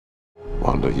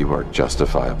Wanda, you are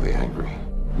justifiably angry.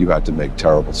 You had to make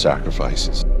terrible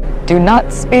sacrifices. Do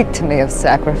not speak to me of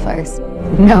sacrifice.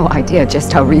 No idea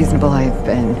just how reasonable I have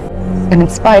been. And in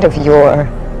spite of your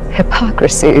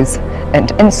hypocrisies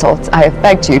and insults, I have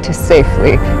begged you to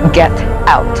safely get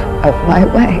out of my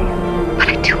way. But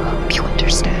I do hope you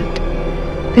understand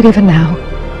that even now,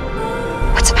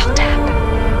 what's about to happen?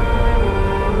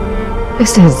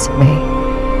 This is me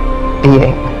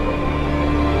being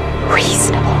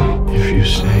reasonable. If you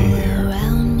stay here,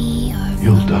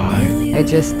 you'll die. I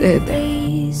just did.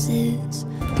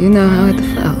 Do you know how it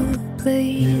felt?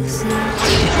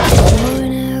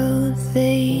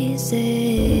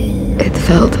 It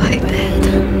felt like that.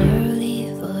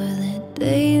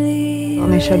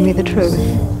 Only showed me the truth.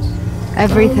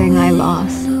 Everything I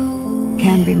lost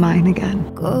can be mine again.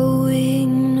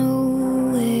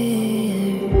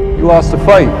 You lost a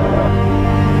fight.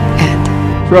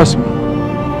 And Trust me.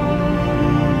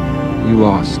 You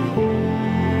lost.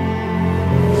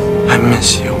 I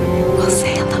miss you. we'll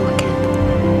say hello again.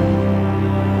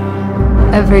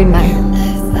 Every night,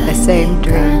 the same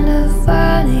dream.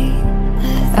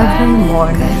 Every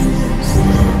morning,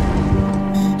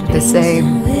 the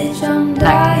same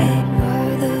nightmare.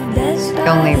 I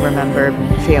only remember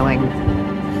feeling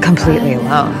completely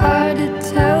alone.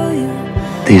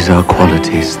 These are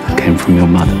qualities that came from your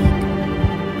mother.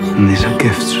 And these are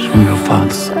gifts from your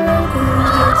father.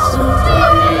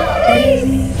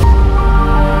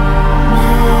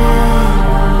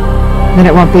 Then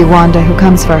it won't be Wanda who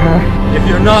comes for her. If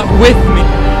you're not with me,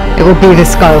 It will be the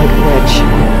Scarlet Witch.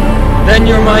 then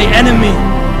you're my enemy.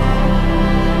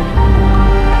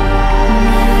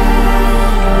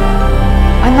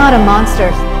 I'm not a monster.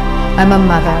 I'm a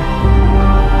mother.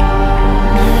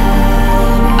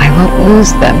 I won't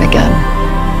lose them again.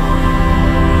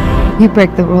 You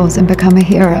break the rules and become a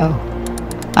hero.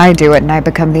 I do it and I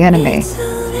become the enemy.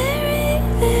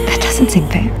 That doesn't seem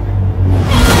fair.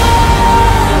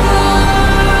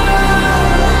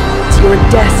 It's your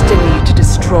destiny to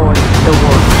destroy the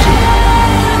world.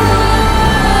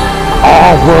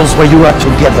 All worlds where you are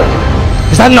together.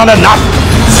 Is that not enough?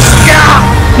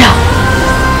 No.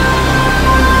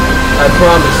 I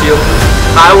promise you,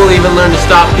 I will even learn to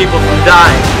stop people from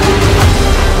dying.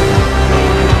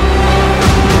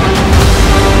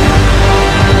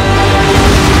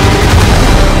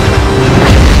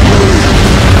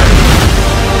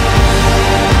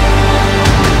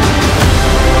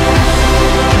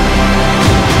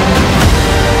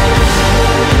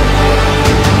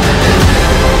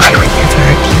 I would never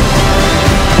hurt you.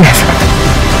 Never.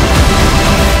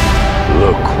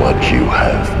 Look what you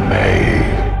have made.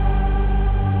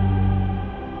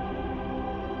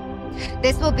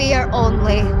 This will be your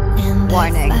only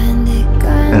warning.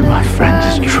 Then my friend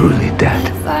is truly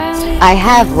dead. I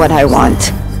have what I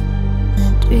want.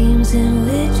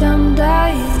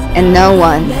 And no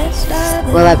one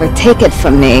will ever take it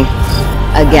from me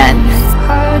again.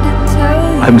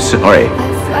 I'm sorry.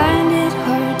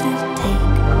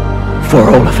 For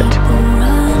all of it.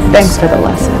 Thanks for the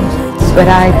lesson. But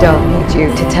I don't need you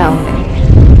to tell me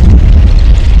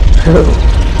who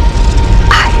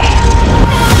I am.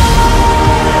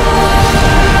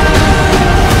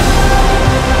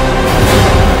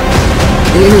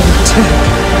 You took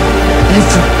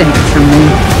everything from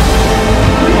me.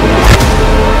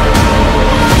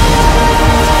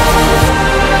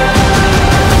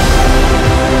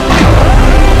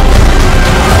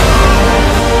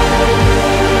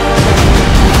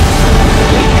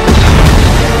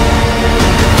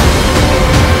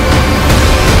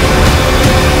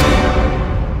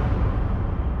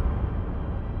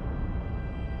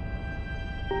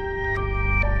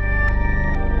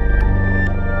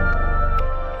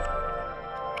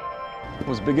 I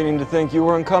was beginning to think you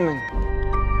weren't coming.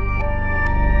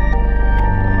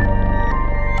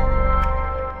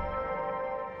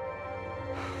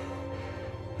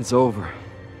 It's over.